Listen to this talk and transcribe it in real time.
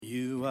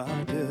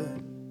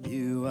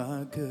You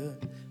are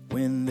good.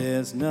 When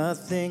there's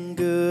nothing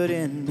good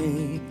in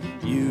me,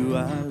 you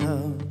are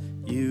love,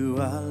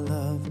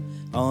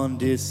 on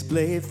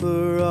display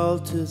for all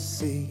to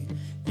see.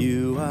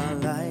 You are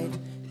light,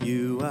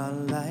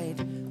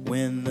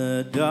 when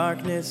the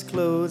darkness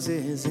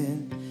closes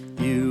in.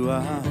 You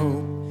are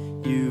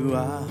hope,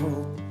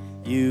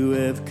 you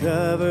have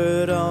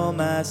covered all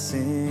my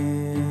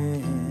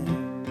sin.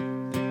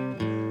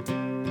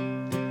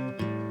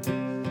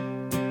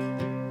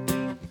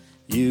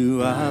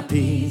 You are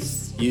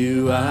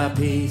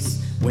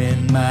peace,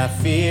 when my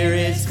fear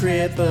is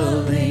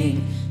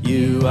crippling.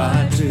 You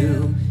are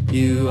true,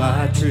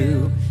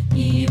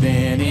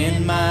 even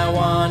in my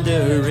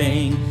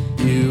wandering.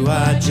 You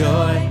are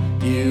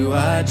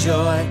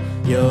joy,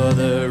 you're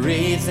the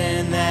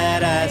reason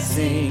that I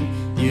sing.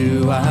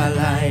 You are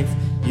life,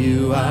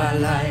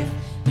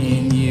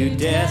 in you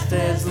death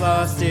has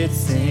lost its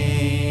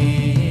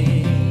sting.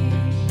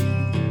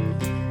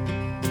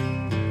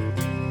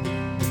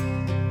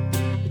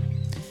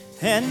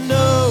 And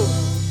oh,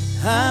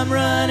 I'm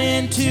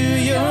running to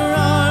your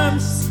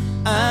arms,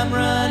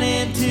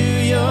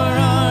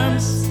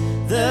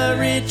 The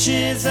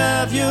riches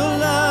of your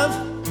love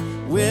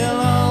will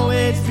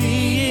always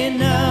be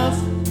enough.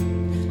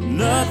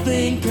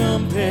 Nothing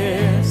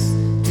compares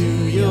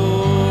to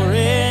your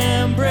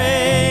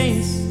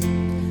embrace.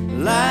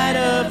 Light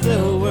of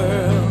the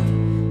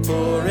world,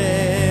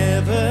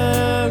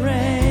 forever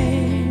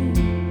reign.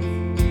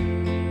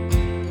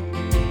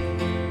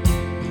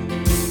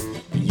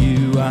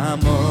 You are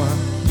more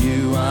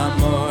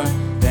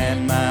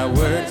than my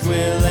words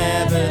will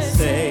ever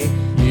say.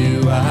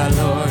 You are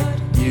Lord,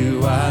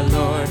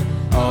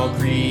 all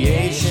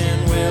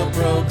creation will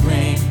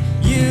proclaim.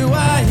 You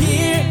are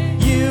here,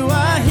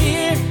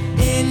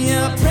 in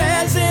your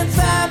presence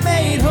I'm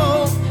made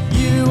whole.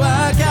 You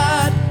are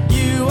God,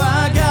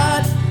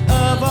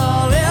 of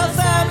all else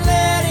I'm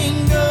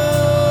letting go.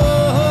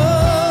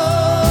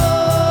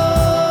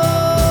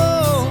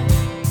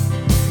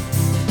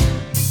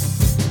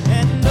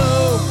 And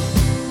oh,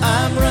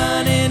 I'm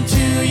running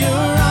to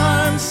your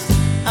arms,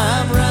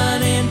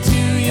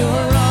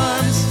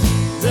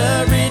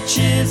 The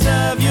riches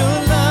of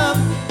your love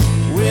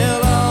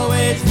will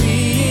always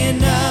be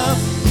enough.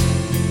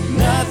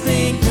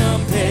 Nothing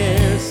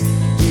compares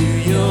to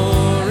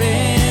your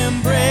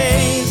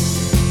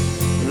embrace.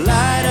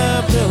 Light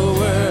of the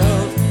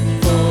world,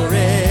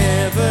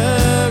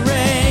 forever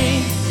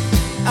reign.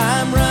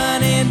 I'm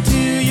running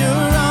to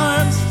your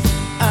arms,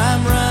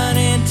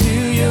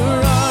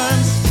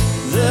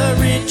 The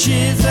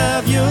riches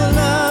of your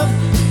love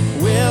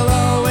will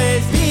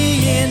always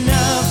be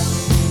enough.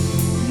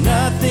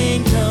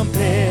 Nothing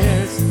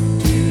compares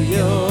to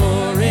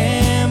your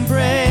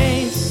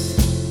embrace.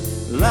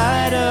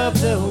 Light of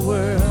the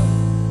world.